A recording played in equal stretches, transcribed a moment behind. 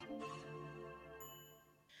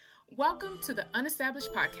Welcome to the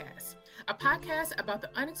Unestablished Podcast, a podcast about the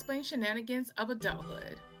unexplained shenanigans of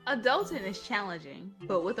adulthood. Adulting is challenging,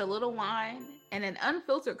 but with a little wine and an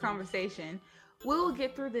unfiltered conversation, we will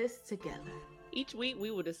get through this together. Each week,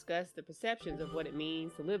 we will discuss the perceptions of what it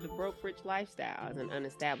means to live the broke rich lifestyle as an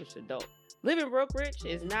unestablished adult. Living broke rich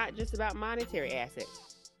is not just about monetary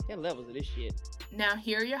assets. There are levels of this shit. Now,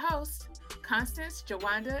 here are your hosts, Constance,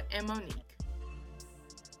 Jawanda, and Monique.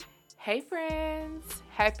 Hey, friends.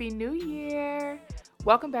 Happy New Year.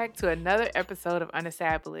 Welcome back to another episode of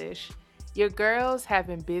Unestablished. Your girls have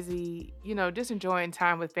been busy, just enjoying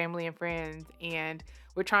time with family and friends, and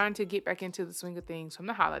we're trying to get back into the swing of things from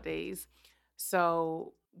the holidays.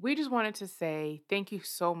 So we just wanted to say thank you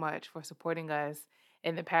so much for supporting us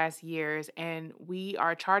in the past years, and we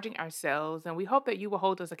are charging ourselves, and we hope that you will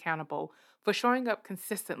hold us accountable for showing up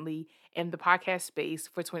consistently in the podcast space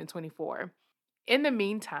for 2024. In the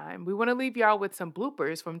meantime, we want to leave y'all with some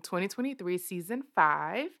bloopers from 2023 season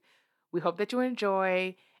 5. We hope that you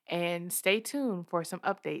enjoy and stay tuned for some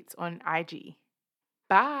updates on IG.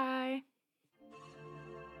 Bye.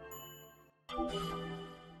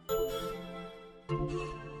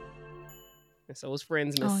 And so it's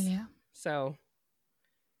Friendsmas. Oh, yeah. So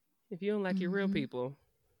if you don't like your real people,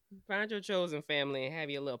 find your chosen family and have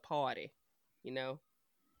your little party,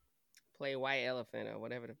 Play White Elephant or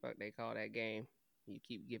whatever the fuck they call that game. You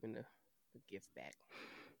keep giving the gift back.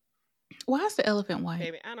 Why is the elephant white?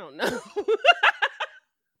 Baby, I don't know.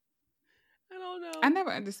 I don't know. I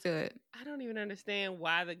never understood. I don't even understand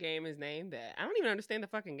why the game is named that. I don't even understand the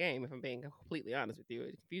fucking game, if I'm being completely honest with you.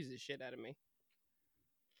 It confuses the shit out of me.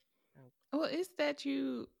 Well, it's that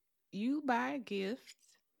you buy gifts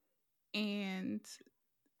and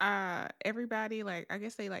everybody, like, I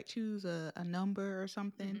guess they like choose a number or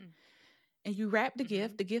something. Mm-hmm. And you wrap the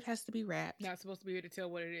gift. The gift has to be wrapped. Not supposed to be able to tell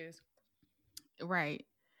what it is. Right.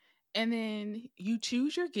 And then you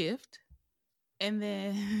choose your gift. And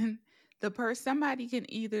then somebody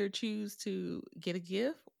can either choose to get a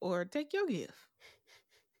gift or take your gift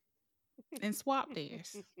and swap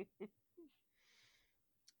theirs.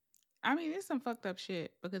 I mean, it's some fucked up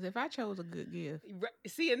shit, because if I chose a good gift.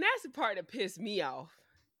 See, and that's the part that pissed me off.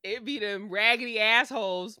 It be them raggedy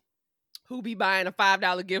assholes who be buying a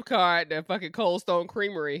 $5 gift card at fucking Cold Stone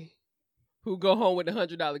Creamery, who go home with a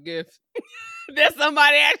 $100 gift that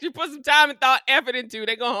somebody actually put some time and thought, effort into.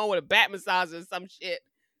 They go home with a back massager or some shit,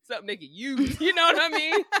 something they can use. You know what I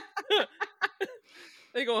mean?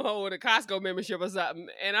 They go home with a Costco membership or something,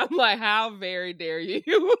 and I'm like, how very dare you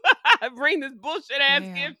bring this bullshit ass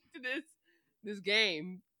gift to this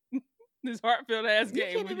game. This heartfelt ass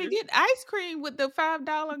game. You can't even get ice cream with the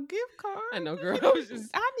 $5 gift card. I know, girl.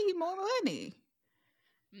 I need more money.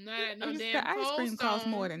 No damn. The ice cream costs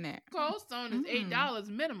more than that. Cold Stone is $8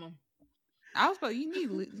 minimum. I was like, you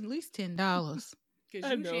need at least $10.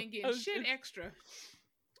 Because you ain't getting shit extra.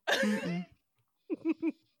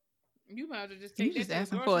 You might as well just take you that just to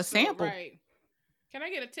asking the for a store, sample. right? Can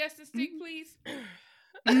I get a testing stick, please?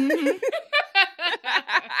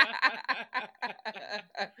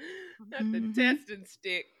 Not the testing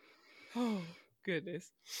stick. Oh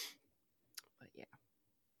goodness.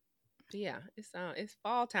 But yeah, it's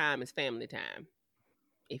fall time. It's family time.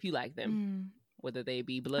 If you like them, whether they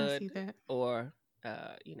be blood or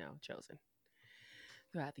chosen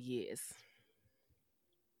throughout the years.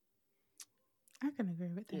 I can agree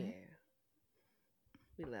with that. Yeah,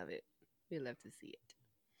 we love it. We love to see it.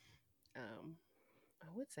 I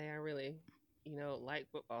would say I really, like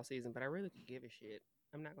football season, but I really could give a shit.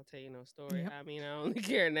 I'm not gonna tell you no story. Yep. I mean, I only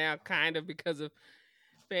care now, kind of, because of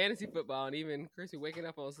fantasy football, and even Chrissy waking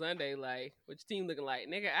up on Sunday like, which team looking like?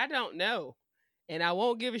 Nigga, I don't know, and I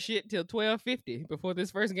won't give a shit till 12:50 before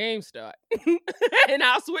this first game start, and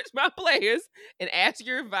I'll switch my players and ask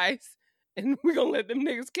your advice, and we're gonna let them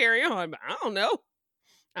niggas carry on. But I don't know.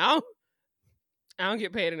 I don't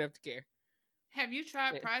get paid enough to care. Have you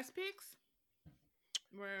tried Prize Picks?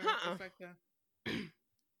 Where it's like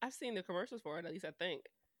I've seen the commercials for it, at least I think.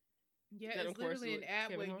 Yeah, it's literally an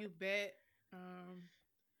app where you bet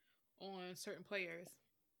on certain players.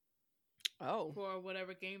 Oh. For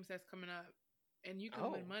whatever games that's coming up. And you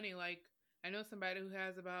can win money. Like, I know somebody who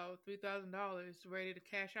has about $3,000 ready to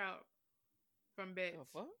cash out from bets. Oh,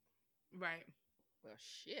 fuck? Right. Well,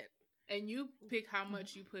 shit. And you pick how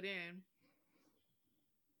much you put in.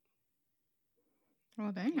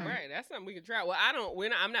 Well, damn. Right, that's something we can try. Well,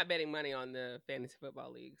 I'm not betting money on the fantasy football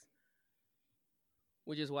leagues,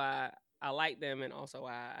 which is why I like them, and also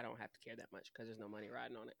why I don't have to care that much, because there's no money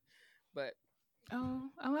riding on it. But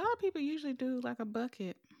a lot of people usually do like a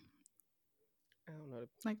bucket. I don't know.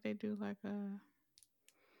 Like they do like a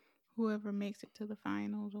Whoever makes it to the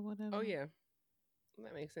finals or whatever. Oh yeah,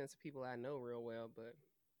 that makes sense to people I know real well, but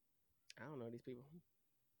I don't know these people,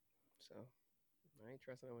 so I ain't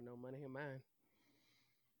trusting them with no money in mine.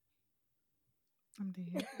 I'm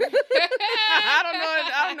dead. I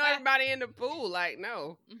don't know everybody in the pool. Like,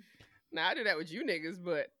 no. Now I do that with you niggas,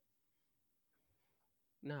 but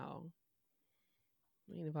no.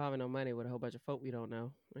 We ain't involving no money with a whole bunch of folk we don't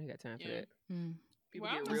know. We ain't got time for that. People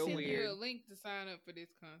I'm get gonna real send weird. you a link to sign up for this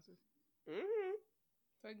concert. Mm-hmm.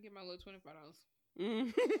 So I can get my little $25.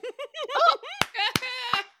 Mm-hmm.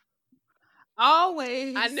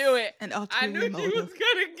 Always. I knew it. An I ulterior knew motive. she was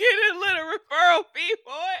gonna get a little referral fee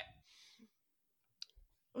for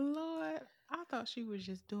Lord, I thought she was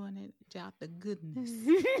just doing it out the goodness.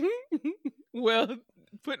 it. Well,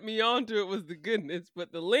 put me onto it was the goodness,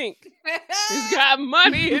 but the link has got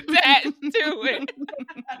money attached to it.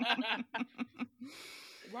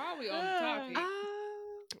 Why are we on the topic?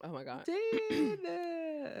 Oh my god. Did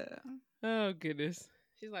Oh goodness.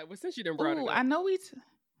 She's like, well, since you done brought it up. I know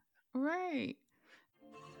right.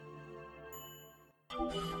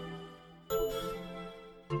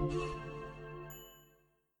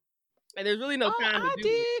 And there's really no time to do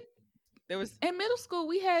it. There was in middle school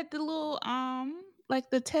we had the little like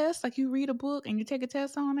the test, like you read a book and you take a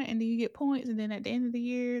test on it and then you get points, and then at the end of the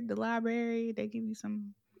year the library they give you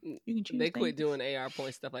some, you can choose. They quit doing AR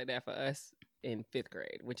point stuff like that for us in 5th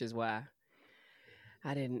grade, which is why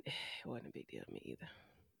it wasn't a big deal to me either.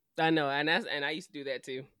 I know, and I used to do that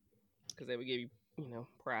too, because they would give you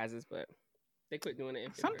prizes, but they quit doing it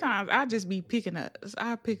in 5th Sometimes grade. I just be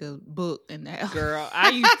I pick a book and that. Girl, I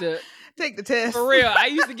used to take the test for real. I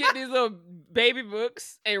used to get these little baby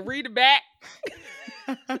books and read the back.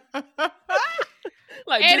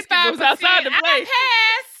 Like Biscuit was outside to play.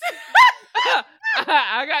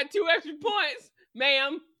 I got 2 extra points,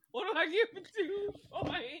 ma'am. What do I give for 2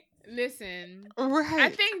 points? Listen, right. I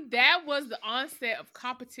think that was the onset of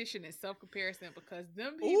competition and self-comparison, because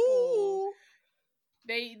them people,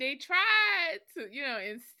 they tried to,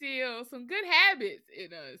 instill some good habits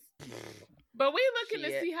in us. But we looking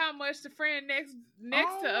to see how much the friend next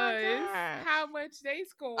to us, how much they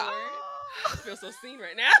scored. I feel so seen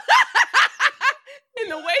right now.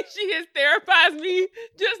 And the way she has therapized me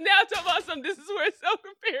just now, talking about this is where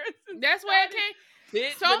self-comparison. That's where it came.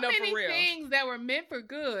 Bitch, so many things that were meant for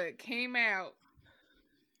good came out,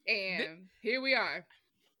 and here we are.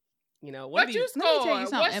 What you scored? Let me tell you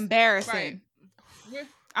something embarrassing. Right.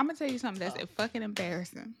 I'm gonna tell you something that's fucking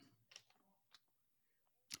embarrassing.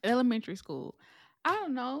 Elementary school, I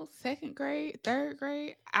don't know, 2nd grade, 3rd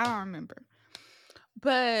grade, I don't remember.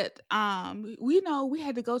 But we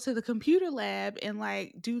had to go to the computer lab and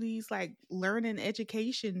like do these like learning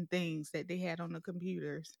education things that they had on the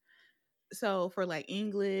computers. So for like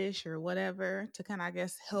English or whatever, to kind of, I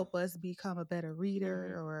guess, help us become a better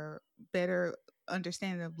reader or better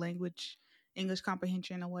understanding of language, English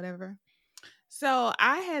comprehension or whatever. So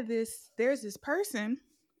there's this person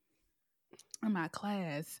in my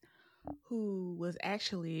class who was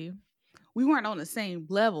actually, we weren't on the same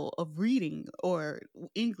level of reading or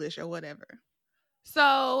English or whatever.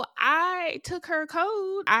 So I took her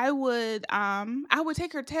code. I would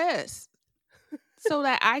take her test so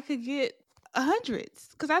that I could get 100s.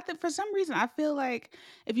 Because I think for some reason I feel like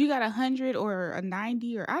if you got 100 or a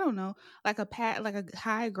 90 or I don't know, like a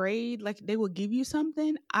high grade, like they would give you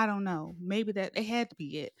something. I don't know. Maybe that it had to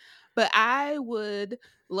be it. But I would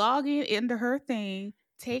log into her thing,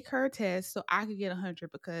 take her test so I could get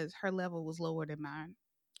 100 because her level was lower than mine.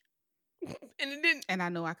 And it didn't. And I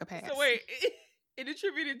know I could pass. So wait, it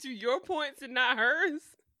attributed to your points and not hers?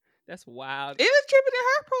 That's wild. It attributed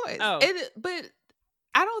her points. Oh. But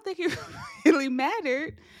I don't think it really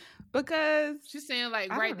mattered because she's saying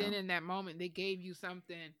like right then in that moment they gave you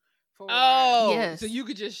something for. Oh, yes. So you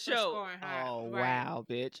could just show. Oh, right. Wow,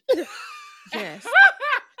 bitch. Yes. She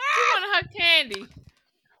wanted her candy.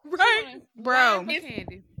 Right, bro.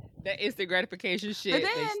 Candy. That instant gratification shit.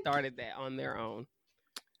 They started that on their own.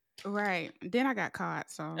 Right. Then I got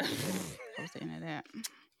caught, so I was the end of that.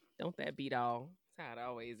 Don't that beat all? That's how it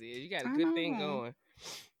always is. You got a good thing going.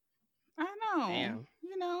 I know. Damn.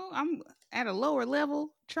 I'm at a lower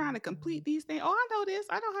level trying to complete these things. Oh, I know this.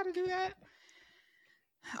 I know how to do that.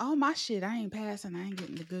 All my shit, I ain't passing. I ain't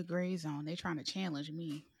getting the good grades on. They trying to challenge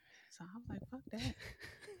me. So I'm like, fuck that.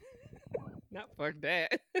 Not fuck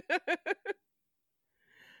that.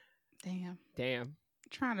 Damn.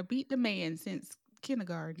 Trying to beat the man since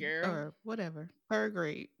kindergarten. Girl. Or whatever. 3rd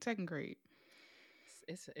grade, 2nd grade.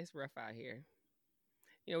 It's rough out here.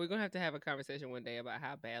 We're going to have a conversation one day about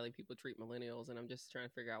how badly people treat millennials, and I'm just trying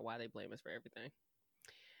to figure out why they blame us for everything.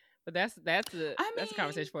 But that's a I that's a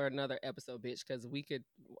conversation mean, for another episode, bitch. Because we could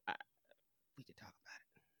talk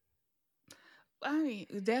I mean,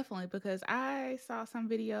 definitely, because I saw some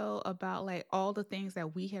video about like all the things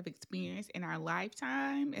that we have experienced in our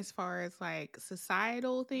lifetime as far as like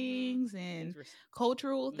societal things and about it.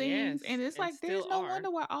 cultural things. Yes, And it's and like, there's still no are. wonder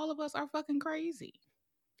why all of us are fucking crazy.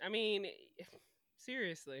 I mean,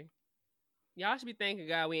 seriously, y'all should be thanking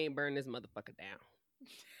God we ain't burning this motherfucker down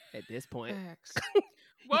at this point. Facts.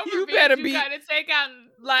 What You revenge better you be got to take out?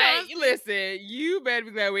 like, Constance? listen, you better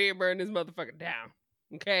be glad we ain't burning this motherfucker down,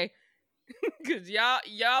 okay? Because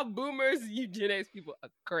y'all boomers, you Gen X people are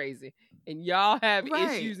crazy, and y'all have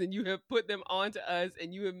Right. issues, and you have put them onto us,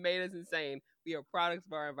 and you have made us insane. We are products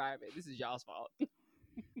of our environment. This is y'all's fault.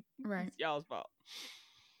 Right. It's y'all's fault.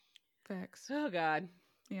 Facts. Oh God.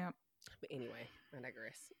 Yeah. But anyway, I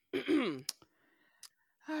digress.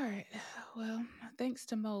 All right. Well, thanks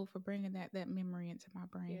to Mo for bringing that memory into my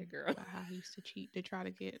brain. Yeah, girl. About how he used to cheat to try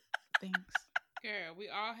to get things. Girl, we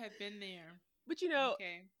all have been there. But you know,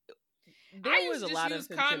 Okay. there I was used a to lot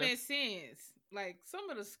just of use common sense. Like some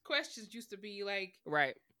of the questions used to be like,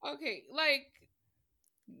 right. okay, like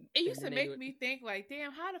it used And to then they make would- me think like,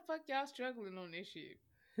 damn, how the fuck y'all struggling on this shit?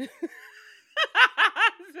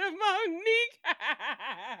 Monique.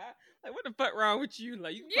 Like, what the fuck wrong with you?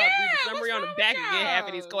 Like, you can probably read the Yeah, summary what's on the wrong back with and get half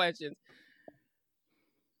of these y'all? questions.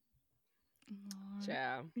 Well,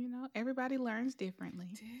 Child. you know, everybody learns differently.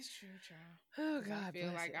 That's true, child. Oh 'Cause God, I feel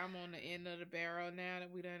bless like it. I'm on the end of the barrel now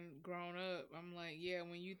that we done grown up. I'm like, yeah,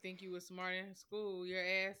 when you think you were smart in school, your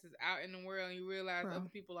ass is out in the world and you realize Bro. other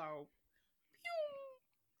people are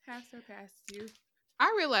have surpassed you.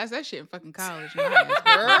 I realized that shit in fucking college. Girl,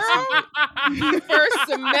 first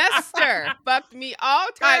semester fucked me all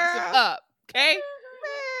types of Girl. up. Okay,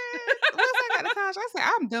 Man, once I got to college, I said,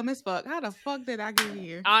 I'm dumb as fuck. How the fuck did I get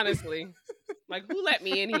here? honestly, like, who let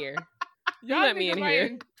me in here? You Y'all let me in niggas here.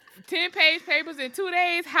 writing 10-page papers in 2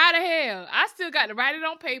 days. How the hell? I still got to write it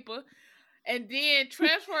on paper and then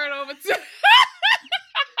transfer it over to.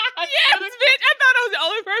 Yes, bitch. I thought I was the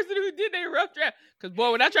only person who did their rough draft. Cause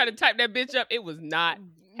boy, when I tried to type that bitch up, it was not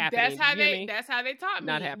happening. That's how they taught me.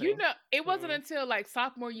 Not happening. You know, it wasn't Mm-mm. until like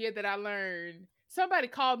sophomore year that I learned. Somebody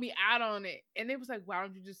called me out on it, and it was like, "Why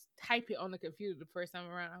don't you just type it on the computer the first time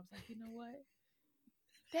around?" I was like, "You know what?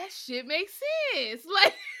 That shit makes sense."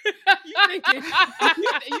 Like You thinking?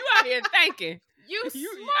 You out here thinking? you You-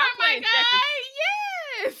 smart, I'm my playing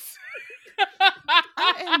guy. Yes.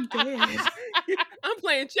 I am dead. I'm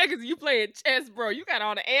playing checkers and you playing chess, bro. You got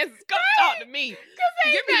all the answers. Come talk to me. Cause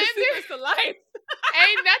Give me the secrets to life.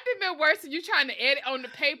 ain't nothing been worse than you trying to edit on the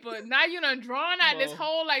paper. Now you done drawn out this Bro.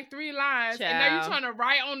 whole like 3 lines, and now you Child. trying to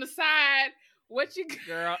write on the side what you.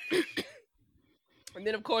 Girl. And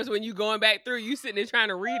then, of course, when you going back through, you sitting there trying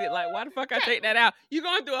to read it. Like, why the fuck I take that out? You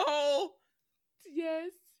going through a whole... Yes.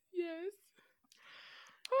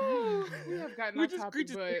 Oh, we have gotten We're off just topic,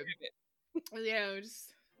 creatures. but yeah,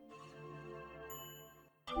 just.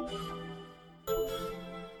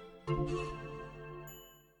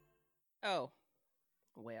 Oh.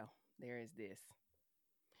 Well, there is this.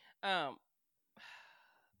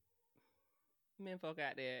 Men folk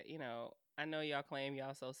out there, you know, I know y'all claim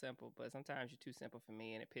y'all so simple, but sometimes you're too simple for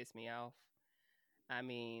me and it pissed me off. I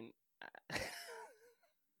mean,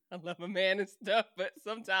 I love a man and stuff, but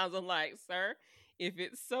sometimes I'm like, sir, if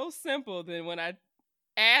it's so simple, then when I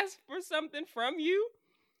ask for something from you,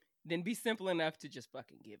 then be simple enough to just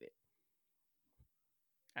fucking give it.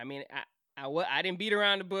 I mean, I didn't beat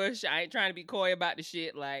around the bush. I ain't trying to be coy about the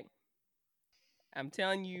shit. Like, I'm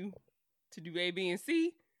telling you to do A, B, and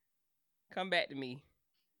C. Come back to me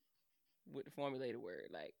with the formulated word.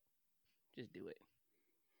 Like, just do it.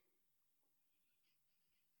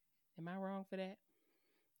 Am I wrong for that?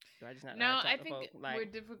 Do I just not know No, how to talk I to think folk? Like, we're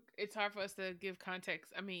difficult. It's hard for us to give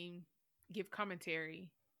context. I mean, give commentary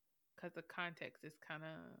because the context is kind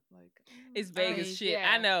of like it's vague as Vague, shit.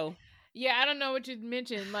 yeah. I know. Yeah, I don't know what you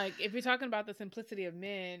mentioned. Like, if you're talking about the simplicity of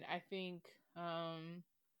men, I think,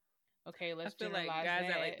 okay, let's I feel like generalize guys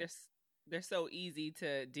that. are like they're so easy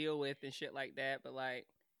to deal with and shit like that. But like,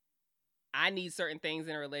 I need certain things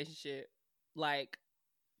in a relationship, like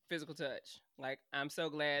physical touch. Like, I'm so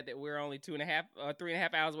glad that we're only 2.5 or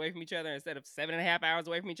 3.5 hours away from each other instead of 7.5 hours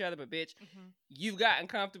away from each other. But bitch, you've gotten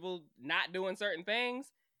comfortable not doing certain things.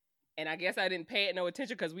 And I guess I didn't pay it no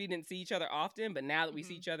attention because we didn't see each other often. But now that we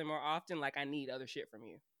see each other more often, like, I need other shit from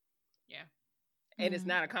you. Yeah. And it's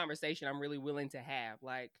not a conversation I'm really willing to have.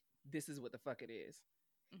 Like, this is what the fuck it is.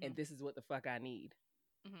 And this is what the fuck I need.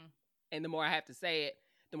 And the more I have to say it,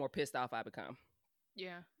 the more pissed off I become.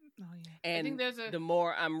 Yeah. Oh yeah. And I think there's the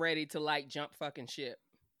more I'm ready to like jump fucking ship.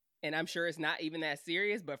 And I'm sure it's not even that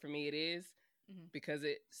serious, but for me it is, Mhm. because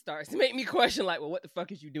it starts to make me question, like, well, what the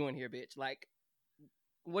fuck is you doing here, bitch? Like,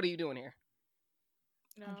 what are you doing here?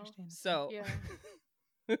 No. Understandable. So,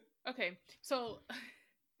 Yeah. Okay. So,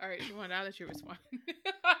 all right, Shawan, I'll let you respond.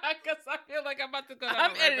 Because I feel like I'm about to go down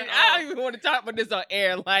I'm a editing. rabbit I hole. don't even want to talk about this on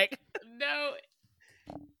air. Like, No.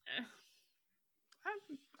 I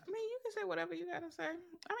mean, you can say whatever you gotta say. I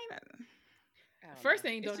mean, I don't First know.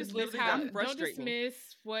 thing, It's don't just dismiss literally how. starting to Don't frustrate me.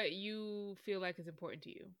 dismiss what you feel like is important to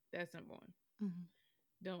you. That's number one. mhm.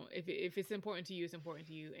 Don't if it's important to you, it's important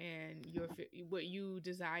to you, and what you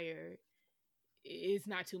desire is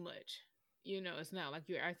not too much. You know, it's not like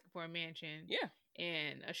you're asking for a mansion Yeah.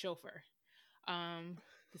 and a chauffeur.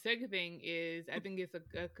 The second thing is, I think it's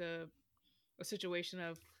a situation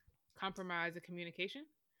of compromise and communication.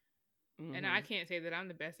 And I Mhm. can't say that I'm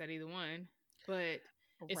the best at either one, but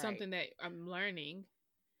it's Right. something that I'm learning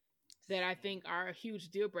that I think are huge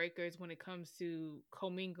deal breakers when it comes to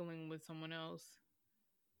commingling with someone else.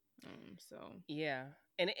 So Yeah,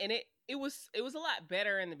 and it was a lot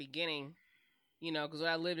better in the beginning, you know, because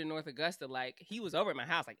when I lived in North Augusta, like, he was over at my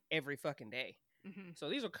house like every fucking day. mhm. So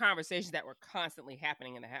these were conversations that were constantly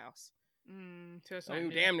happening in the house. So it's So not we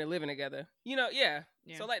were new. damn near living together, you know. Yeah.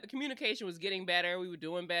 Yeah. So like the communication was getting better, we were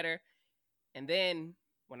doing better, and then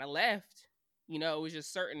when I left, you know, it was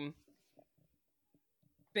just certain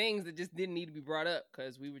things that just didn't need to be brought up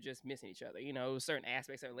because we were just missing each other. You know, it was certain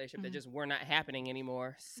aspects of the relationship that Mhm. just were not happening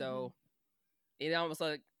anymore. So it almost,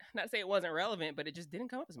 like, not to say it wasn't relevant, but it just didn't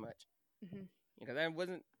come up as much Mhm. because I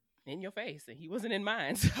wasn't in your face and he wasn't in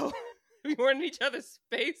mine. So we weren't in each other's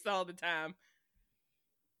space all the time.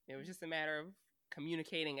 It was just a matter of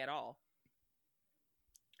communicating at all.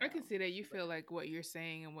 I can see that you feel like what you're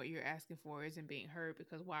saying and what you're asking for isn't being heard,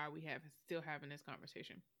 because why are we still having this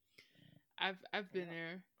conversation? I've been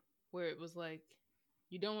there where it was like,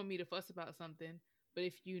 you don't want me to fuss about something, but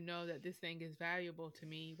if you know that this thing is valuable to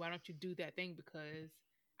me, why don't you do that thing? Because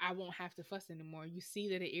I won't have to fuss anymore. You see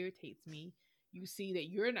that it irritates me. You see that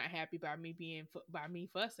you're not happy by me by me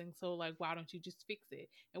fussing. So like, why don't you just fix it?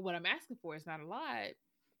 And what I'm asking for is not a lot.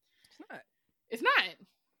 It's not. It's not.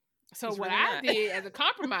 So It's what really I not. did as a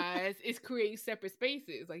compromise is create separate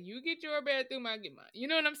spaces. Like, you get your bathroom, I get mine. You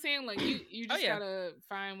know what I'm saying? Like, you just yeah. gotta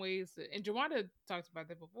find ways to. And Jawanda talked about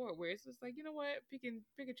that before, where it's just like, you know what, pick and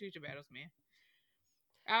choose your battles, man.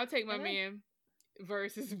 I'll take my man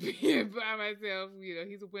versus being by myself. You know,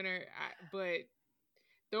 he's a winner. But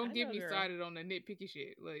don't get me started on the nitpicky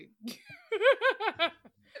shit. Like,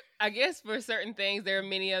 I guess for certain things, there are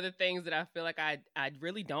many other things that I feel like I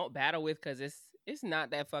really don't battle with because it's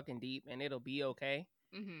not that fucking deep and it'll be okay.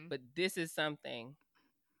 mm-hmm. But this is something.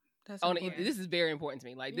 That's This is very important to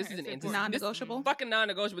me. Like, Yeah, this is an non-negotiable. fucking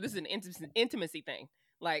non-negotiable. This is an intimacy thing.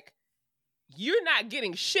 Like, you're not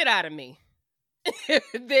getting shit out of me.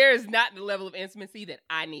 There is not the level of intimacy that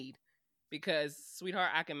I need, because, sweetheart,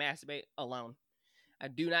 I can masturbate alone. I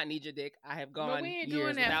do not need your dick. I have gone. But we ain't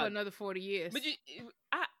doing that for another 40 years. But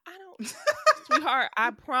I don't. Sweetheart, I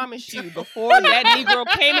promise you, before that Negro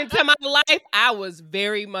came into my life, I was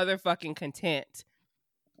very motherfucking content.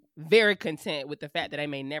 Very content with the fact that I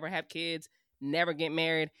may never have kids, never get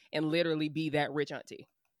married, and literally be that rich auntie.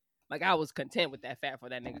 Like, I was content with that fact before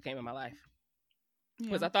that nigga came in my life.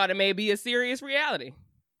 Because I thought it may be a serious reality.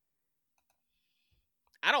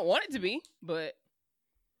 I don't want it to be, but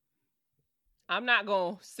I'm not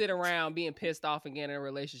going to sit around being pissed off and get in a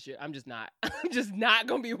relationship. I'm just not. I'm just not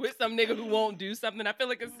going to be with some nigga who won't do something. I feel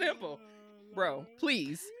like it's simple. Bro,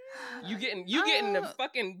 please. You getting the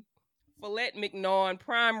fucking filet mignon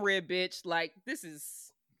prime rib, bitch. Like, this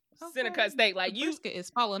is Seneca steak. Like, the brisket is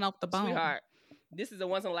falling off the bone. Sweetheart, this is a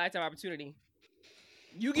once in a lifetime opportunity.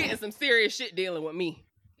 You getting some serious shit dealing with me.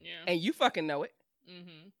 Yeah. And you fucking know it.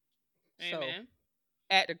 Mm-hmm. Amen. So,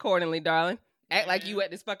 act accordingly, darling. Act like you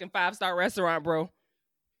at this fucking 5-star restaurant, bro.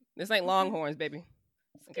 This ain't Longhorns, baby.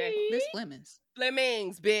 Okay? This Flemings.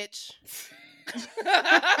 Flemings, bitch.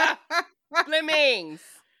 Flemings.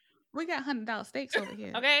 We got $100 steaks over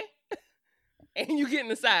here. Okay? And you getting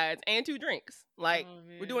the sides and 2 drinks. Like,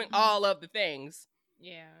 we're doing all of the things.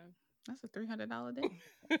 Yeah. That's a $300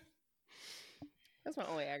 day. That's my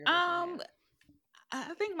only aggravation.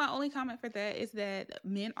 I think my only comment for that is that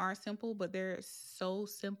men are simple, but they're so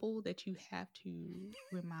simple that you have to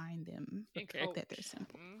remind them that they're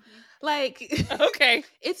simple. Mm-hmm. Like, okay,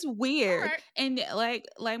 it's weird. Right. And like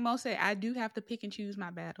Mo said, I do have to pick and choose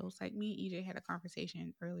my battles. Like, me and EJ had a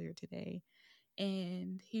conversation earlier today,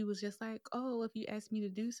 and he was just like, "Oh, if you ask me to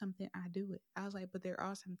do something, I do it." I was like, "But there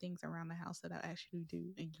are some things around the house that I actually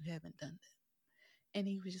do, and you haven't done them." And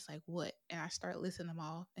he was just like, what? And I started listing them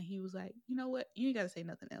off. And he was like, you know what? You ain't got to say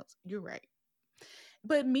nothing else. You're right.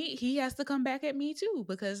 But he has to come back at me too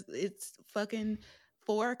because it's fucking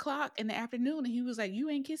 4 o'clock in the afternoon. And he was like, you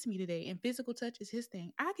ain't kissed me today. And physical touch is his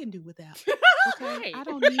thing. I can do without. Okay. Right. I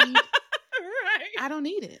don't need Right. I don't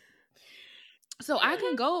need it. So I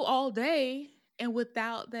can go all day and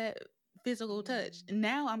without that physical touch.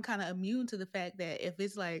 Now I'm kind of immune to the fact that if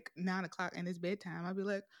it's like 9 o'clock and it's bedtime, I'll be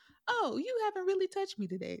like, oh, you haven't really touched me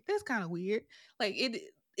today. That's kind of weird. Like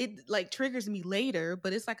it like triggers me later,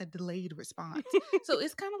 but it's like a delayed response. So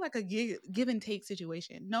it's kind of like a give and take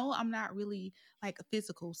situation. No, I'm not really like a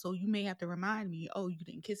physical. So you may have to remind me, oh, you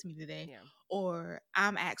didn't kiss me today. Yeah. Or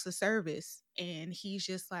I'm acts of service and he's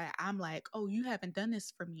just like, I'm like, oh, you haven't done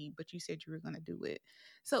this for me, but you said you were going to do it.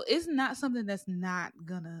 So it's not something that's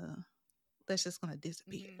just gonna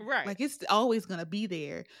disappear. Right. Like it's always gonna be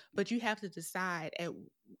there, but you have to decide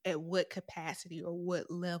at what capacity or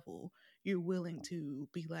what level you're willing to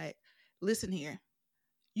be like, listen here,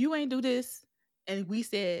 you ain't do this, and we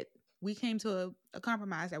said we came to a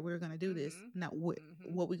compromise that we were gonna do this. Now what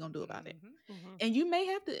we gonna do about it? And you may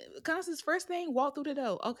have to, Constance, first thing, walk through the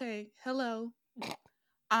door. Okay, hello,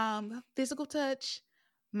 physical touch,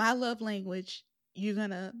 my love language. You're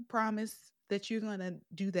gonna promise that you're gonna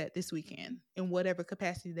do that this weekend in whatever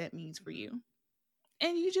capacity that means for you.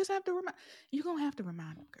 And you just have to you're gonna have to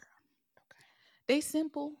remind them, girl. Okay. They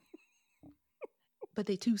simple, but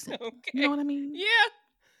they too simple. Okay. You know what I mean?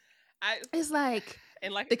 Yeah. It's like,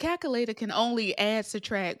 and like the calculator can only add,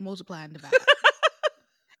 subtract, multiply, and divide.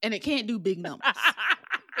 And it can't do big numbers.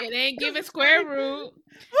 It ain't giving square root.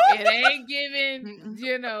 It ain't giving,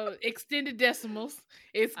 extended decimals.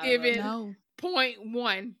 It's giving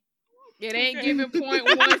 0.1. It ain't giving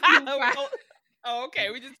 0.125. Oh, okay.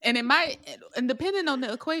 And it might, and depending on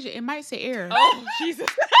the equation, it might say error. Oh, Jesus.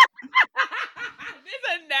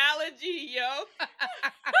 This analogy, yo.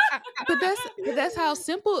 But that's how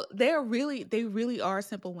simple they really are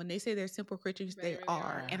simple. When they say they're simple creatures, they really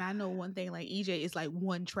are. And I know one thing, like EJ is like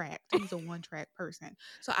one track. He's a one track person.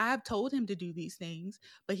 So I've told him to do these things,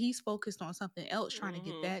 but he's focused on something else trying to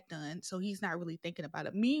get that done. So he's not really thinking about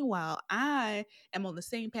it. Meanwhile, I am on the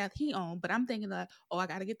same path he on, but I'm thinking like, oh, I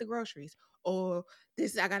gotta get the groceries, or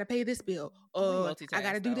this, I gotta pay this bill, or I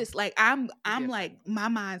gotta do this. Like I'm like, my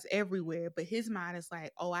mind's everywhere, but his mind is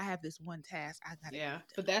like, oh, I have this one task I gotta get.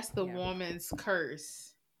 But that's the woman's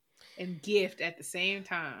curse and gift at the same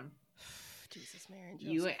time. Jesus, Mary and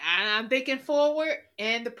Joseph. I'm thinking forward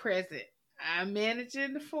and the present. I'm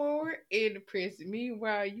managing the forward and the present.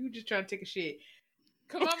 Meanwhile, you just trying to take a shit.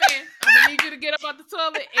 Come on, man. I'm gonna need you to get up out the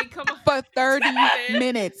toilet and come on for 30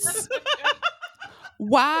 minutes.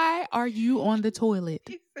 Why are you on the toilet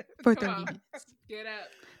for 30 minutes? Get up.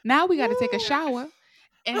 Now we got to take a shower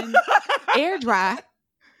and air dry.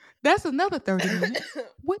 That's another 30 minutes.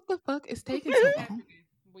 What the fuck is taking so long?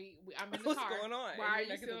 I'm in the What's car. going on? Why are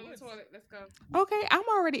you still in the toilet? Let's go. Okay, I'm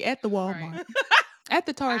already at the Walmart. Right. At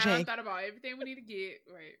the Target. I thought about everything we need to get.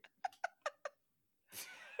 Right.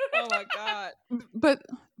 Oh my God. But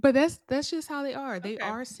that's just how they are. They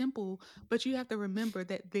are simple, but you have to remember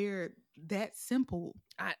that they're that simple.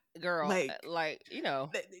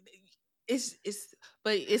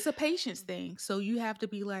 It's a patience thing. So you have to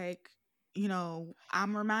be like,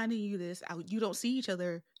 I'm reminding you this. You don't see each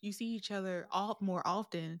other. You see each other more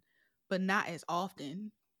often, but not as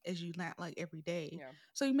often as you not like every day. Yeah.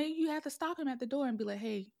 So maybe you have to stop him at the door and be like,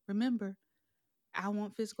 hey, remember, I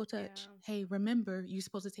want physical touch. Yeah. Hey, remember, you're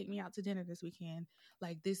supposed to take me out to dinner this weekend.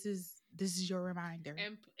 Like this is your reminder,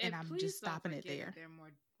 and I'm just stopping it there. They're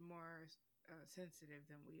more sensitive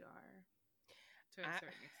than we are to a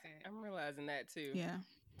certain extent. I'm realizing that too. Yeah,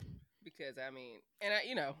 because I mean, and I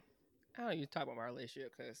don't even talk about my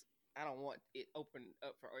relationship because I don't want it open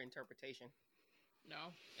up for interpretation.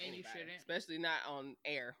 No, and you shouldn't, especially not on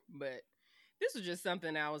air. But this was just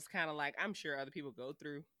something I was kind of like, I'm sure other people go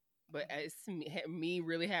through. But it's me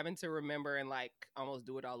really having to remember and like almost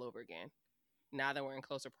do it all over again. Now that we're in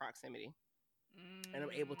closer proximity, and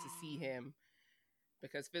I'm able to see him,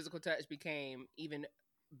 because physical touch became even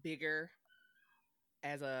bigger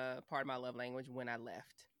as a part of my love language when I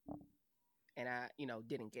left, and I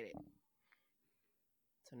didn't get it.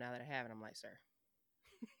 So now that I have it, I'm like, sir,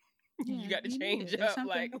 you got to change up.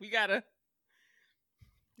 Like we gotta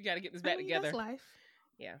get this back together. That's life.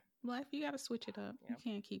 Yeah. Life, you gotta switch it up. Yep. You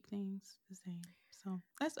can't keep things the same. So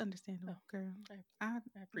that's understandable, girl. I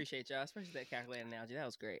appreciate y'all, especially that calculated analogy. That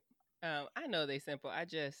was great. I know they simple. I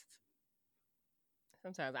just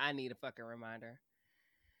sometimes I need a fucking reminder.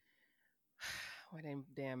 Where them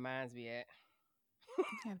damn minds be at?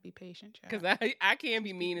 gotta be patient, child. Because I can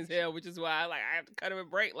be mean as hell, which is why I have to cut him a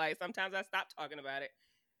break. Like, sometimes I stop talking about it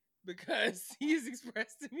because he's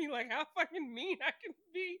expressed to me like how fucking mean I can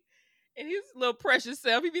be. And his little precious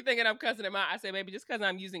self, he be thinking I'm cussing him out. I say, baby, just because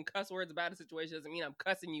I'm using cuss words about a situation doesn't mean I'm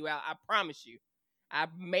cussing you out. I promise you. I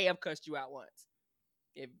may have cussed you out once.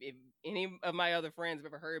 If any of my other friends have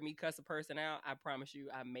ever heard me cuss a person out, I promise you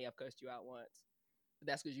I may have cussed you out once. But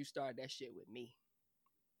that's because you started that shit with me.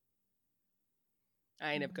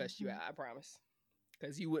 I ain't never cussed you out, I promise.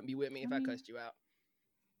 Because you wouldn't be with me if I cussed you out.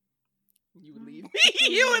 You would leave me.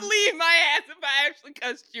 You would leave my ass if I actually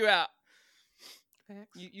cussed you out.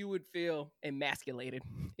 You would feel emasculated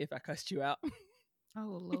if I cussed you out.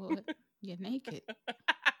 Oh, Lord. You're naked.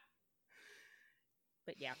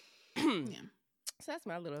 But yeah. Yeah. So that's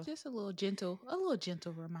my little... Just a little gentle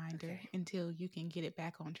reminder until you can get it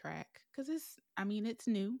back on track. Because it's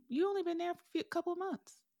new. You only been there for a couple of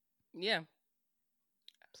months. Yeah.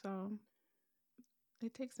 So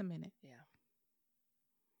it takes a minute. Yeah.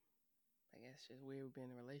 I guess it's just weird. We've been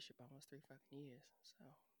in a relationship almost 3 fucking years. So,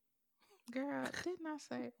 girl, didn't I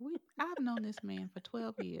say I've known this man for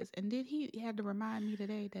 12 years, and did he had to remind me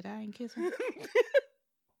today that I ain't kissing?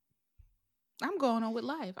 I'm going on with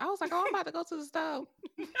life. I was like, oh, I'm about to go to the stove.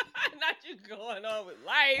 Not you going on with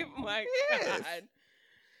life, my yes.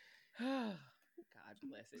 God. God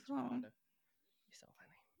bless it, Wanda. You're so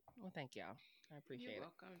funny. Well, thank y'all. I appreciate You're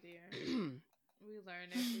welcome, dear. We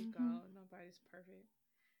learn as we go. Nobody's perfect.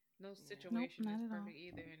 No situation is perfect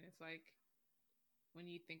either. And it's like when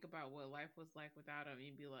you think about what life was like without him,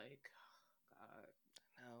 you'd be like, oh, God.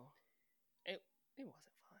 No. It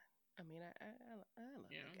wasn't fun. I mean, I love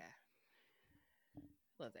that guy.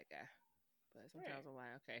 Love that guy. But sometimes I'm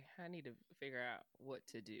like, okay, I need to figure out what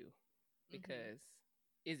to do. Because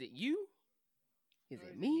is it you? Is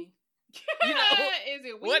it me? You know, is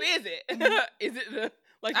it we? What is it? Is it the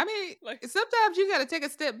like? I mean, sometimes you got to take a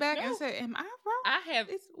step back and say, "Am I wrong?" I have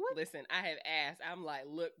listen. I have asked. I'm like,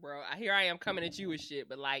 look, bro. Here I am coming at you with shit,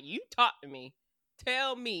 but like, you talk to me.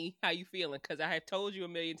 Tell me how you feeling, because I have told you a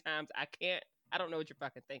million times. I don't know what you're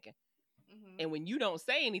fucking thinking. And when you don't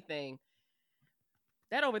say anything,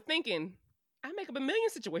 that overthinking, I make up a million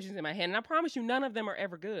situations in my head, and I promise you, none of them are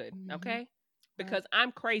ever good. Okay, because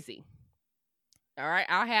I'm crazy. All right,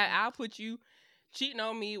 I'll put you cheating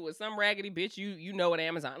on me with some raggedy bitch you know at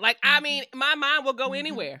Amazon. Like, I mean, my mind will go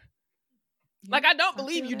anywhere. Yeah, like, I don't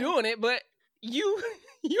believe you doing it, but you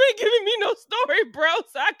ain't giving me no story, bro.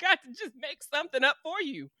 So I got to just make something up for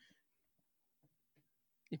you.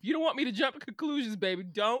 If you don't want me to jump to conclusions, baby,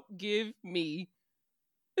 don't give me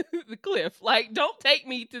the cliff. Like, don't take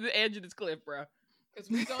me to the edge of this cliff, bro. Because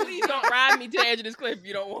please don't ride me to the edge of this cliff if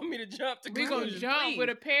you don't want me to jump to conclusions. We're going to jump with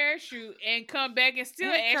a parachute and come back and still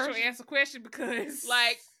answer question because...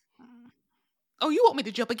 Like... Oh, you want me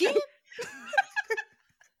to jump again?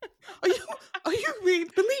 you really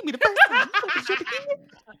believe me the first time? You want me to jump again?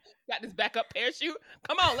 Got this backup parachute?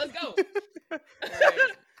 Come on, let's go.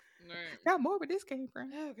 Right. Got more where this came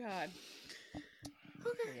from. Oh, God.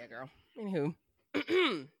 Okay. Yeah, girl. Anywho.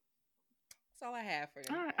 That's all I have for you.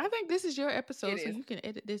 All right. I think this is your episode, so you can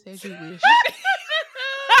edit this as you wish.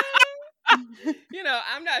 You know,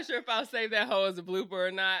 I'm not sure if I'll save that hoe as a blooper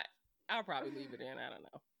or not. I'll probably leave it in. I don't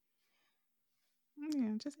know.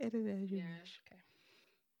 Yeah, just edit it as you wish. Okay.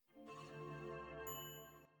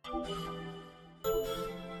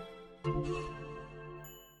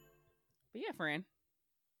 But yeah, friend.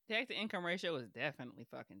 Debt to income ratio is definitely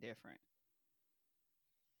fucking different.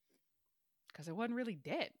 Because it wasn't really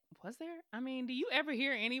debt, was there? I mean, do you ever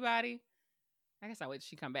hear anybody? I guess I'll wait till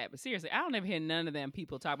she come back. But seriously, I don't ever hear none of them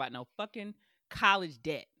people talk about no fucking college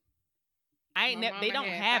debt. They don't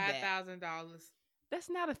have that. $5,000. That's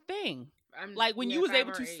not a thing. Like when you was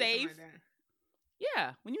able to save.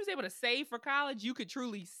 Yeah, when you was able to save for college, you could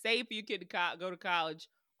truly save for your kid to go to college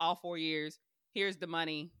all 4 years. Here's the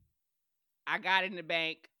money. I got it in the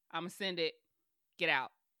bank. I'm going to send it. Get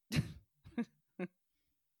out.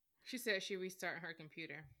 She said she restarted her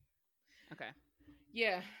computer. Okay.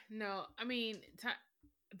 Yeah. No, I mean,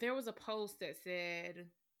 there was a post that said,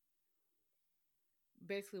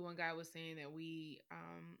 basically one guy was saying that we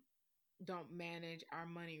don't manage our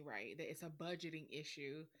money right, that it's a budgeting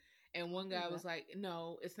issue. And one guy was like,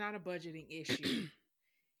 no, it's not a budgeting issue.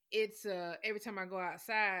 It's every time I go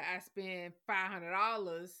outside, I spend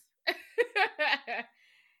 $500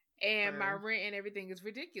 and my rent and everything is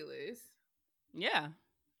ridiculous. Yeah.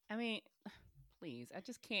 I mean, please, I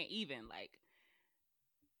just can't even, like,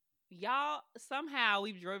 y'all, somehow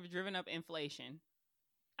we've driven up inflation.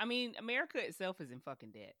 I mean, America itself is in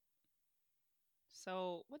fucking debt.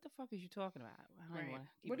 So what the fuck is you talking about? I don't Right. want to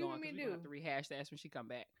keep What do you going want me because to we're gonna have do? to rehash that when she come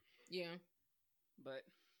back. Yeah, But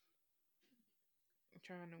I'm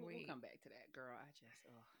trying to we'll wait. come back to that, girl. I just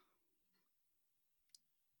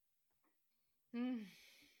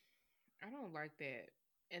I don't like that.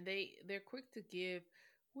 And they're quick to give.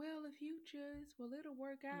 Well, if you just, well, it'll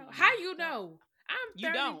work out. Mm-mm. How you Don't. know? I'm You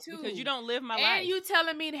 32. don't because you don't live my and life. you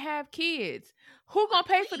telling me to have kids. Who gonna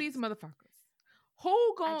pay for these Please. motherfuckers?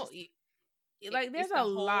 Who gonna like? There's It's the a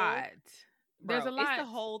whole- lot. There's Bro, a lot. It's the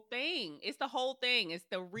whole thing. It's the whole thing. It's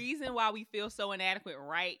the reason why we feel so inadequate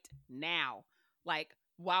right now. Like,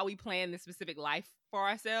 why we plan this specific life for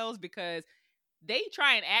ourselves, because they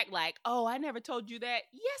try and act like, oh, I never told you that.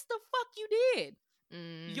 Yes, the fuck you did.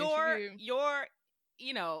 Your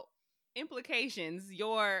implications,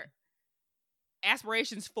 your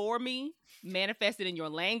aspirations for me manifested in your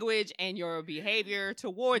language and your behavior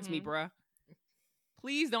towards me, bruh.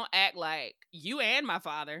 Please don't act like you and my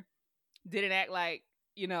father didn't act like,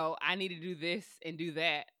 I need to do this and do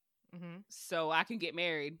that so I can get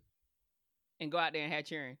married and go out there and have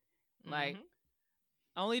children. Like,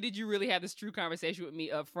 only did you really have this true conversation with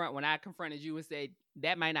me up front when I confronted you and said,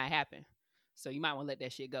 that might not happen. So you might want to let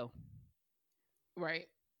that shit go. Right.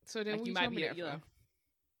 So then like, you might be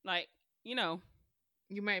like,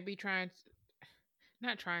 you might be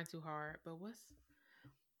not trying too hard, but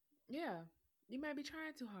you might be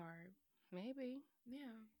trying too hard. Maybe.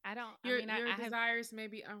 Yeah. I don't. Your desires may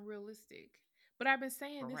be unrealistic. But I've been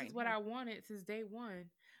saying this is what I wanted since day one.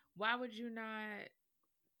 Why would you not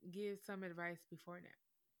give some advice before now?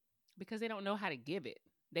 Because they don't know how to give it.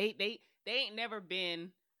 They ain't never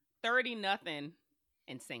been 30 nothing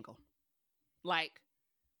and single. Like,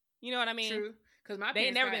 you know what I mean? True. Because my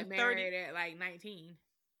parents got married at like 19.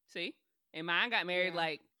 See? And mine got married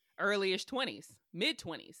like early-ish 20s,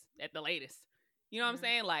 mid-20s at the latest. You know what I'm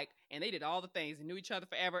saying? Like, and they did all the things and knew each other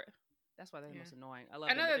forever. That's why they're the most annoying.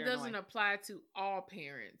 I know that doesn't apply to all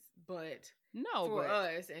parents, but for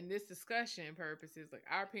us and this discussion purposes, like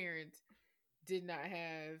our parents did not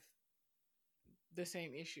have the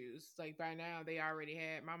same issues. Like by now,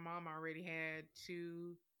 my mom already had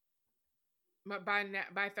two.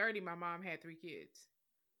 By 30, my mom had 3 kids.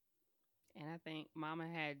 And I think mama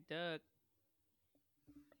had Doug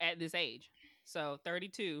at this age. So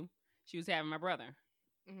 32, she was having my brother.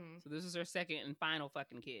 So this is her second and final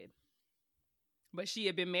fucking kid. But she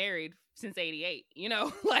had been married since 88.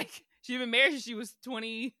 Like she'd been married since she was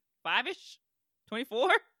 25-ish, 24.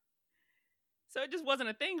 So it just wasn't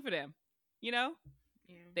a thing for them. Yeah.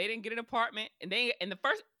 They didn't get an apartment, and the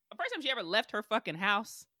first time she ever left her fucking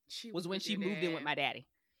house was when she moved in with my daddy.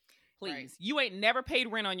 Please, right. You ain't never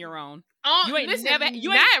paid rent on your own. You ain't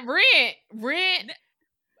rent,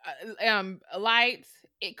 lights,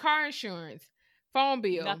 car insurance, phone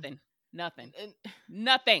bill,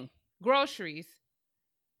 nothing, groceries.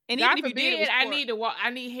 And God even if you did, I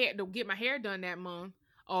need to get my hair done that month.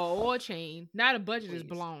 Or oil change. Now the budget is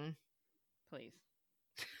blown. Please.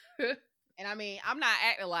 And I mean, I'm not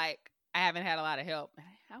acting like I haven't had a lot of help.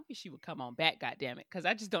 I wish she would come on back, goddammit, because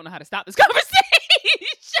I just don't know how to stop this conversation.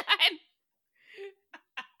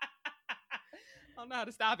 I don't know how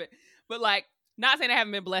to stop it. But like, not saying I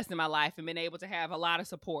haven't been blessed in my life and been able to have a lot of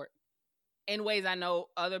support in ways I know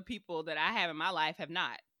other people that I have in my life have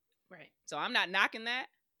not. Right. So I'm not knocking that.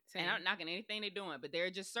 Same. And I'm not knocking anything they're doing. But there are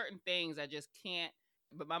just certain things I just can't.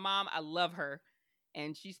 But my mom, I love her.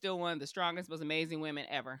 And she's still one of the strongest, most amazing women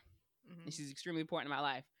ever. And she's extremely important in my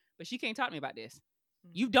life. But she can't talk to me about this.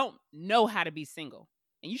 You don't know how to be single.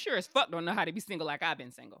 And you sure as fuck don't know how to be single like I've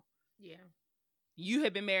been single. Yeah. You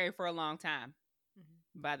have been married for a long time.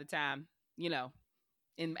 By the time,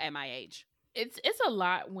 at my age. It's a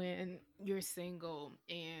lot when you're single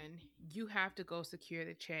and you have to go secure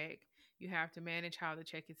the check. You have to manage how the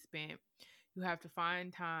check is spent. You have to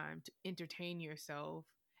find time to entertain yourself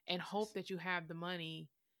and hope that you have the money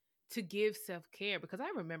to give self-care. Because I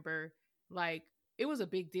remember, like, it was a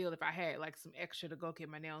big deal if I had, like, some extra to go get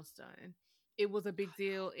my nails done. It was a big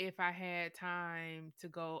deal if I had time to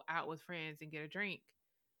go out with friends and get a drink.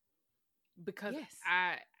 Because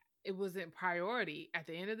it wasn't priority. At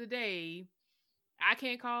the end of the day, I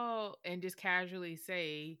can't call and just casually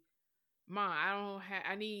say, Mom,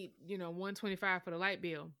 I need, $125 for the light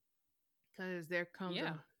bill. Because there comes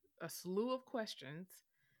a slew of questions.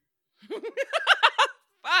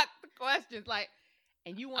 Fuck the questions. Like,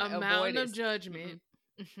 and you want amount of judgment.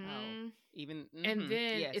 Oh, even. And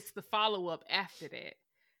then it's the follow-up after that.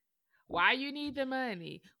 Why you need the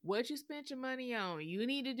money? What you spent your money on? You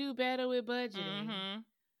need to do better with budgeting.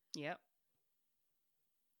 Yep.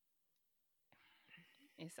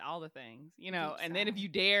 It's all the things, and then if you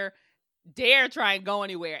dare dare try and go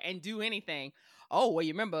anywhere and do anything. Oh, well,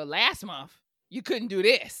 you remember last month you couldn't do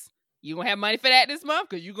this. You gonna have money for that this month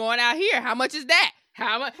because you going out here. How much is that?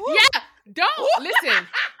 How much? Yeah, don't listen,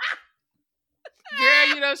 girl.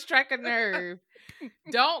 You don't strike a nerve.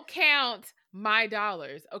 Don't count my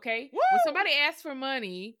dollars, okay? Woo! When somebody asks for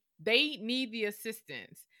money, they need the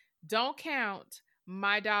assistance. Don't count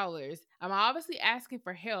my dollars. I'm obviously asking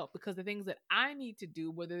for help because the things that I need to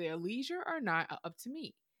do, whether they're leisure or not, are up to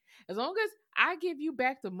me. As long as I give you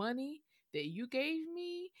back the money that you gave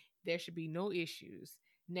me, there should be no issues.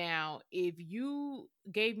 Now, if you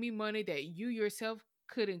gave me money that you yourself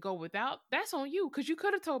couldn't go without, that's on you because you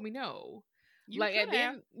could have told me no. You Like could at the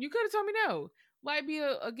end, you could have told me no. Might be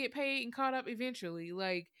a get paid and caught up eventually.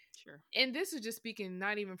 Like, Sure. and this is just speaking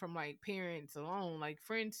not even from like parents alone, like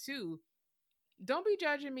friends too. Don't be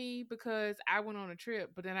judging me because I went on a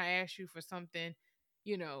trip, but then I asked you for something,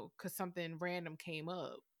 because something random came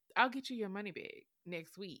up. I'll get you your money back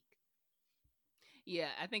next week. Yeah,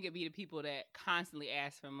 I think it'd be the people that constantly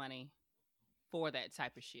ask for money for that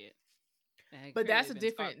type of shit. But that's a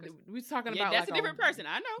different. We're talking about that's like a different person.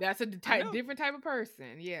 I know. That's a different type of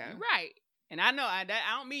person. Yeah, You're right. And I know I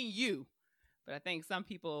don't mean you, but I think some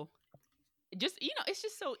people just it's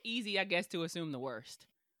just so easy, I guess, to assume the worst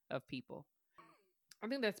of people. I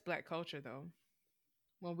think that's Black culture though.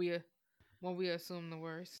 When we assume the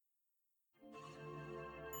worst.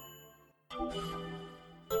 Oh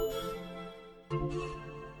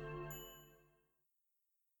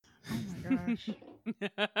my gosh.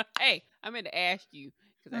 Hey, I meant to ask you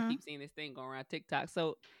because I keep seeing this thing going around TikTok.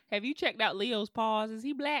 So, have you checked out Leo's paws? Is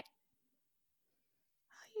he black?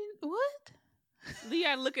 What?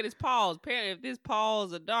 Leo, look at his paws. Apparently, if his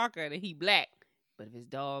paws are darker, then he black. But if his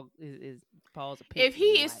paws are pink, if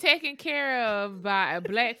he is taken care of by a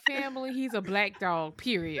black family, he's a black dog.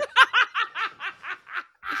 Period.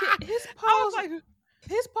 His paws,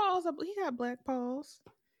 his paws are. He got black paws.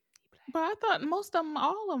 But I thought most of them,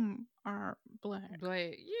 all of them, are black.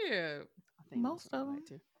 Black, yeah. I think most of them.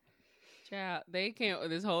 too. Child, they came up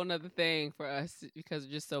with this whole nother thing for us because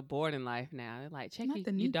we're just so bored in life now. They're like, check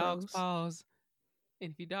your dog's paws.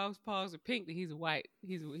 And if your dog's paws are pink, then he's white.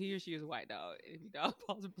 He or she is a white dog. And if your dog's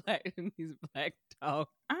paws are black, then he's a black dog.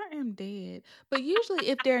 I am dead. But usually,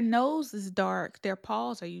 if their nose is dark, their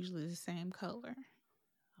paws are usually the same color.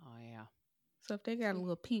 Oh, yeah. So if they got a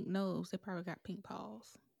little pink nose, they probably got pink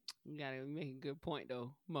paws. You gotta make a good point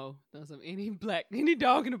though, Mo. Any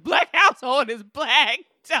dog in a black household is black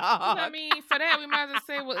dog. I mean, for that we might as well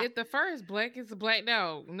say, well, if the fur is black, it's a black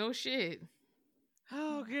dog. No shit.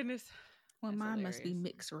 Oh goodness. Well, That's mine hilarious. must be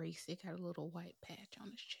mixed race. It got a little white patch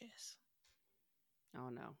on his chest. Oh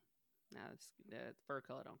no, the fur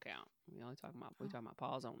color don't count. We talking about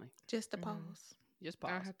paws only. Just the paws. Just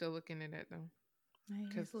paws. I'll have to look into that though.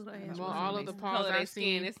 Because all of the paws I've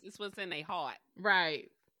seen, it's what's in their heart.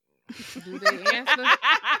 Right. Do they answer?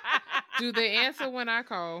 Do they answer when I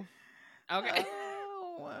call? Okay.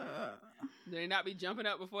 Oh, Do they not be jumping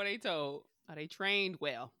up before they told? Are they trained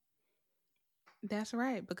well? that's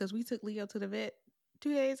right. Because we took Leo to the vet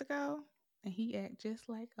 2 days ago, and he act just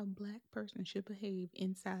like a black person should behave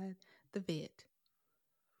inside the vet.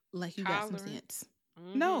 Like you got some sense.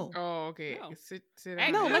 Mm-hmm. No. Oh, okay. No. Sit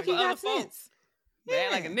No, like you got folks. sense. They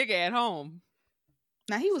act like a nigga at home.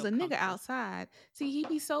 Now, he was So a nigga comfortable. outside. See, he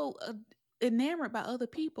be so enamored by other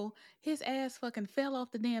people. His ass fucking fell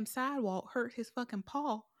off the damn sidewalk, hurt his fucking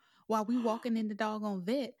paw while we walking in the doggone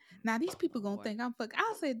vet. Now, these people gonna think I'm fucking...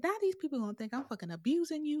 I said, now these people gonna think I'm fucking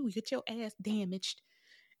abusing you. You get your ass damaged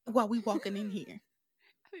while we walking in here.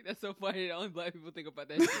 I think that's so funny that only black people think about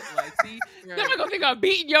that shit. Like, see, they're not gonna think I'm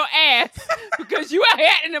beating your ass because you out here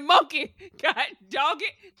acting a monkey. God, dog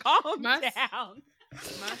it, calm down.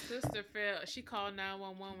 My sister fell. She called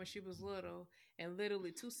 911 when she was little, and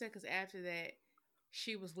literally 2 seconds after that,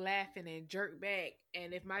 she was laughing and jerked back.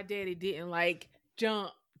 And if my daddy didn't like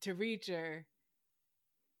jump to reach her,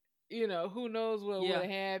 who knows what would have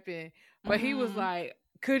happened. But he was like,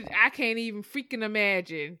 I can't even freaking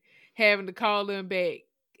imagine having to call them back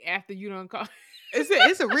after you don't call.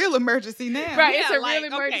 It's a real emergency now. Right, it's a real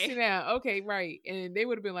emergency now. Okay, right. And they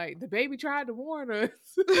would have been like, the baby tried to warn us.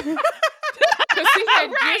 Because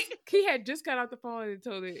he had just got off the phone and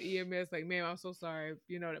told the EMS, like, ma'am, I'm so sorry.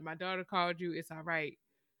 That my daughter called you. It's all right.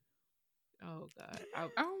 Oh, God.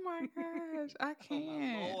 Oh, my gosh. I can't. Oh,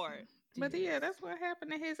 my Lord. But yeah, that's what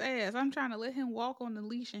happened to his ass. I'm trying to let him walk on the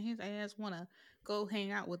leash, and his ass want to go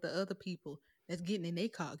hang out with the other people that's getting in their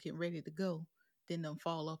car, getting ready to go. Then them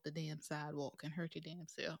fall off the damn sidewalk and hurt your damn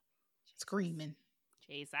self. Screaming.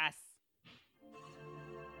 Jesus.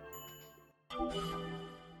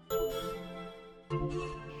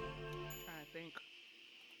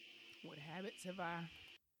 habits have I?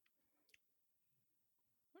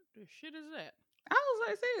 What the shit is that? I was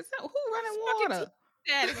like, who running water?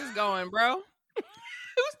 Static is going, bro.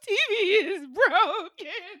 Whose TV is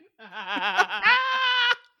broken?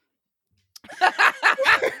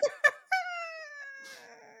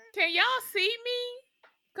 Can y'all see me?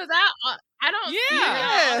 Cause I don't see y'all.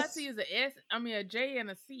 All I see is a J and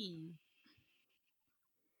a C.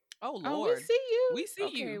 Oh Lord, oh, we see you. We see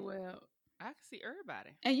you. Okay, well, I can see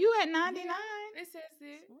everybody. And you at 99. It says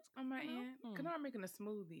it on my end. Cause I'm making a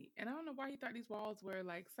smoothie, and I don't know why he thought these walls were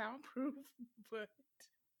like soundproof, but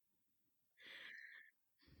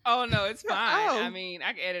oh no, it's fine. Oh. I mean,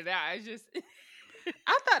 I can edit it out. It's just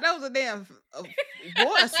I thought that was a damn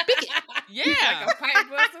water spigot. yeah, like a pipe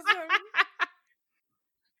bust or something.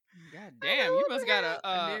 God damn, you must got a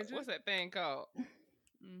ninja? what's that thing called?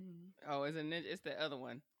 Mm-hmm. Oh, it's a ninja. It's the other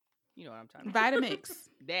one. You know what I'm talking about? Vitamix.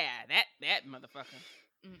 Yeah, that motherfucker.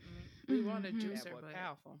 We want a Mhm. juicer, That boy but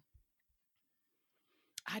powerful.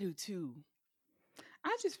 I do too.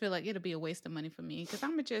 I just feel like it'll be a waste of money for me because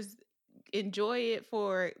I'm gonna just enjoy it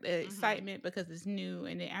for the excitement because it's new,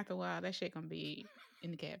 and then after a while, that shit gonna be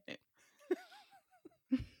in the cabinet.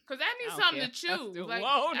 Cause I need I don't something care. to I chew. still Like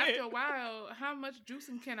want after it. a while, how much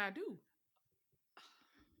juicing can I do?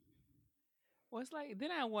 Well, it's like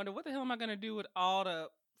then I wonder what the hell am I gonna do with all the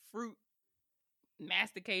fruit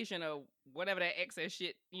mastication or whatever that excess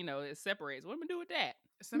shit it separates. What am I gonna do with that?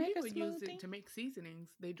 Some Make a people use smoothie. it to make seasonings.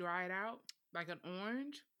 They dry it out like an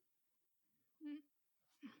orange,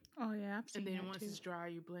 Oh yeah, I've seen and then that once too. it's dry,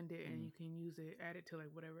 you blend it and you can use it, add it to like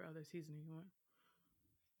whatever other seasoning you want.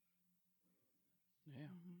 Yeah,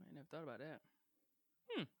 I never thought about that.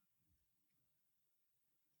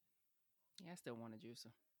 Yeah, I still want a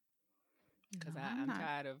juicer because No, I'm not.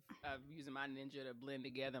 tired of using my Ninja to blend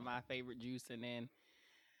together my favorite juice, and then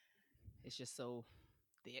it's just so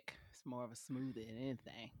thick. It's more of a smoothie than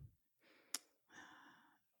anything.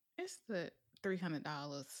 It's the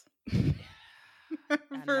 $300 I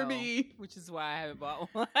for know, me. which is why I haven't bought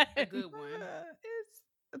one. A good one.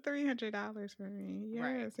 It's $300 for me. Yes,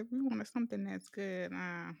 Right. if you want something that's good,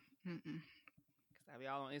 Because I be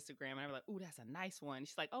all on Instagram and I be like, "Ooh, that's a nice one."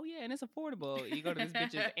 She's like, "Oh yeah, and it's affordable." You go to this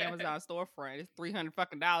bitch's Amazon storefront, it's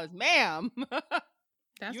 $300, ma'am.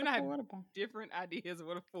 that's You and I have affordable. different ideas of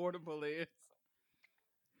what affordable is.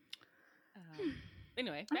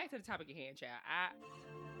 Anyway, back to the topic at hand, child.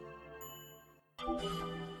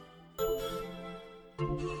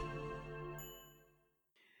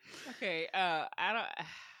 Okay, I don't.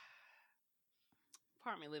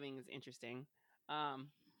 Apartment living is interesting.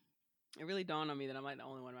 It really dawned on me that I'm like the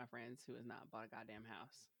only one of my friends who has not bought a goddamn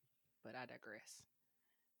house. But I digress.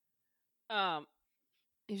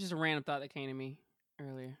 It's just a random thought that came to me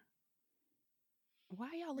earlier. Why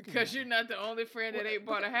are y'all looking? Because you're not the only friend that ain't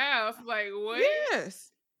bought a house. Like what?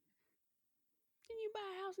 Yes. Didn't you buy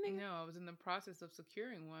a house, nigga? No, I was in the process of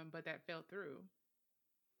securing one, but that fell through.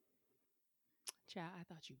 Child, I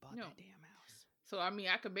thought you bought that damn house. So I mean,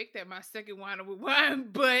 I could make that my second wine with wine,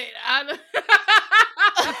 but I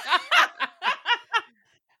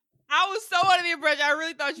was so under the impression. I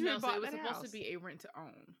really thought you had bought it was that supposed house. to be a rent to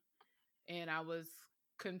own, and I was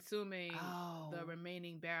consuming the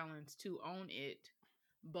remaining balance to own it.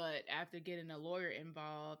 But after getting a lawyer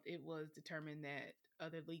involved, it was determined that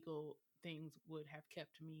other legal things would have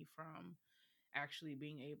kept me from actually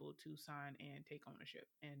being able to sign and take ownership.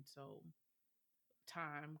 And so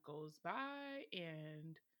time goes by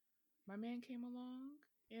and my man came along,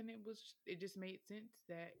 and it just made sense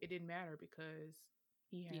that it didn't matter because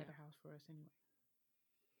he had a house for us anyway.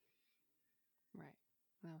 Right.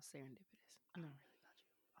 Well, serendipitous. No. I really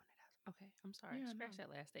thought you owned that house. Okay, I'm sorry. Yeah, Scratch no.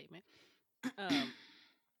 that last statement.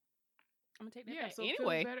 I'm gonna take that back. So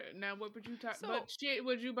Anyway, feel better. Now what would you talk? So, What shit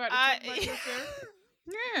would you about to talk about, sir?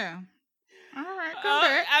 Yeah. All right, come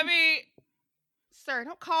back. I mean, sir,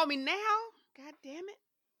 don't call me now. God damn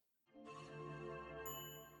it.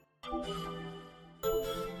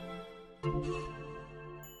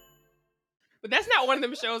 But that's not one of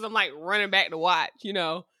them shows I'm like running back to watch,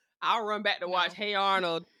 I'll run back to watch Hey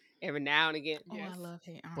Arnold every now and again. Oh, I love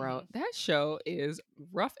Hey Arnold. Bro, that show is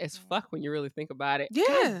rough as fuck when you really think about it. Yeah.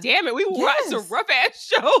 God damn it. We watched some rough ass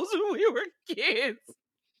shows when we were kids.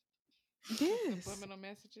 Yes. Subliminal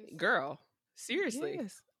messages. Girl, seriously.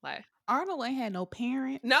 Yes. Like Arnold ain't had no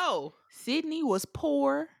parents. no. Sydney was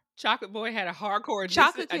poor. Chocolate Boy had a hardcore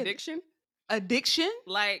addiction. Addiction?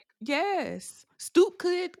 Like yes. Stoop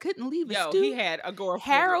couldn't leave his stoop. He had agoraphobia.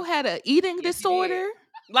 Harold had an eating disorder.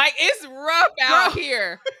 Like it's rough out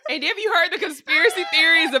here. And have you heard the conspiracy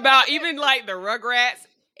theories about even like the Rugrats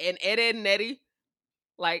and Ed, Edd and Eddy?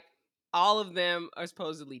 Like all of them are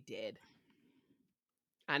supposedly dead.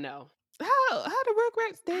 I know. How the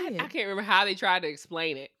Rugrats dead? I can't remember how they tried to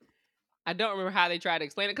explain it. I don't remember how they tried to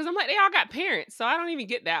explain it because I'm like, they all got parents, so I don't even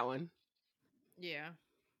get that one. Yeah.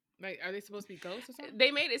 Like, are they supposed to be ghosts or something?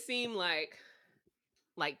 They made it seem like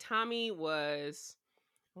Tommy was,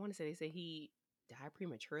 I want to say, they say he died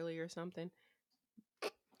prematurely or something.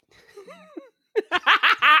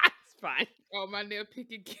 It's fine. Oh, my nail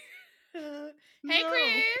picking. Hey, No.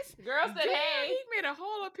 Chris. Girl said, hey. He made a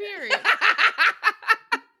whole appearance.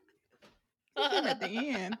 At the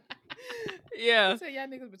end. Yeah. I said y'all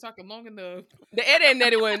niggas been talking long enough. The Ed and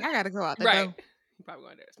Nettie one. I gotta go out the Right. door. You probably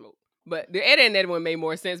going there to smoke. But the Ed and Nettie one made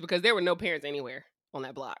more sense because there were no parents anywhere on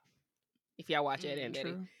that block. If y'all watch Ed and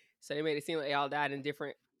Nettie. True. So they made it seem like they all died in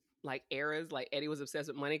different like eras. Like Eddie was obsessed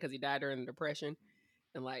with money because he died during the Depression.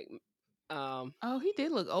 And like Oh, he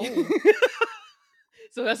did look old.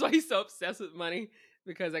 so that's why he's so obsessed with money,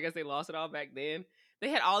 because I guess they lost it all back then. They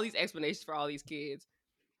had all these explanations for all these kids.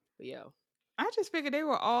 But yo. I just figured they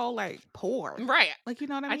were all like poor. Right. Like, you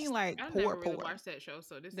know what I mean? Like I poor, never really poor. watched that show,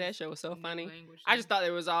 so That show was so funny. Language I just thought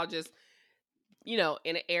it was all just, you know,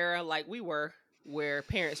 in an era like we were, where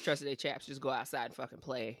parents trusted their chaps just go outside and fucking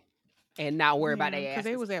play and not worry about their asses. Because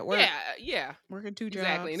they was at work. Yeah. Working 2 jobs.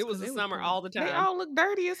 Exactly. And it was the summer poor. all the time. They all look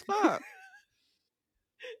dirty as fuck.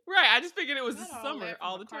 Right. I just figured it was the Not all summer that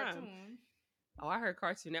all from the a time. cartoon. Oh, I heard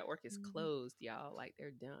Cartoon Network is closed, y'all. Like,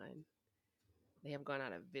 they're done. They have gone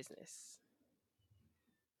out of business.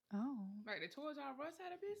 Oh. Like the Toys R Us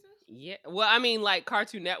had a business? Yeah. Well, I mean, like,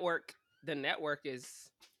 Cartoon Network, the network is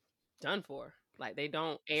done for. Like, they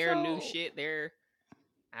don't air new shit.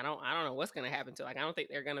 I don't know what's gonna happen to. Like, I don't think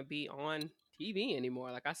they're gonna be on TV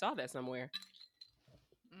anymore. Like, I saw that somewhere.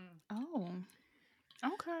 Oh.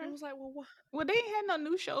 Okay. I was like, well, what? Well, they ain't had no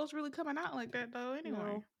new shows really coming out like that though. Anyway,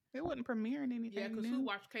 No. they wasn't premiering anything. Yeah, because new. who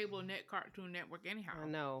watch cable net Cartoon Network anyhow? I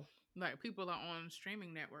know. Like people are on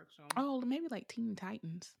streaming networks. So. Oh, maybe like Teen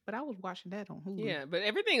Titans, but I was watching that on Hulu. Yeah, but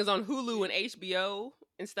everything is on Hulu and HBO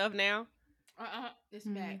and stuff now. It's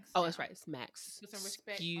Max. Oh, that's right. It's Max. Put some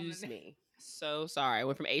respect. Excuse me. So sorry. I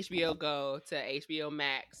went from HBO Go to HBO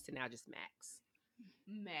Max to now just Max.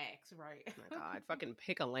 Max, right? Oh my God, fucking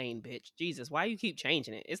pick a lane, bitch. Jesus, why you keep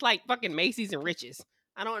changing it? It's like fucking Macy's and Riches.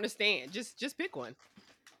 I don't understand. Just pick one.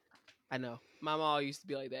 I know. My mom used to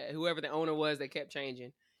be like that. Whoever the owner was, they kept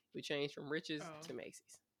changing. We changed from Riches to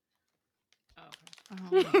Macy's.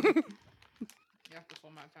 Okay. You have to slow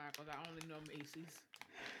my time because I only know Macy's.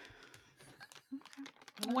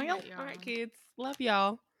 Well, all right, kids. Love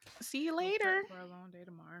y'all. See you later. For a long day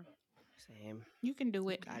tomorrow. Same. You can do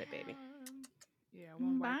it. Got it, baby. Yeah,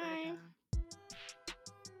 one bite at a Bye. time.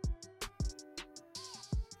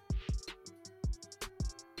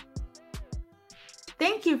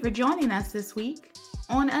 Thank you for joining us this week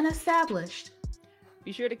on Unestablished.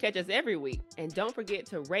 Be sure to catch us every week, and don't forget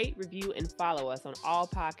to rate, review, and follow us on all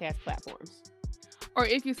podcast platforms. Or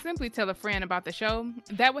if you simply tell a friend about the show,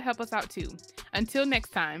 that would help us out too. Until next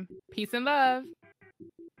time, peace and love.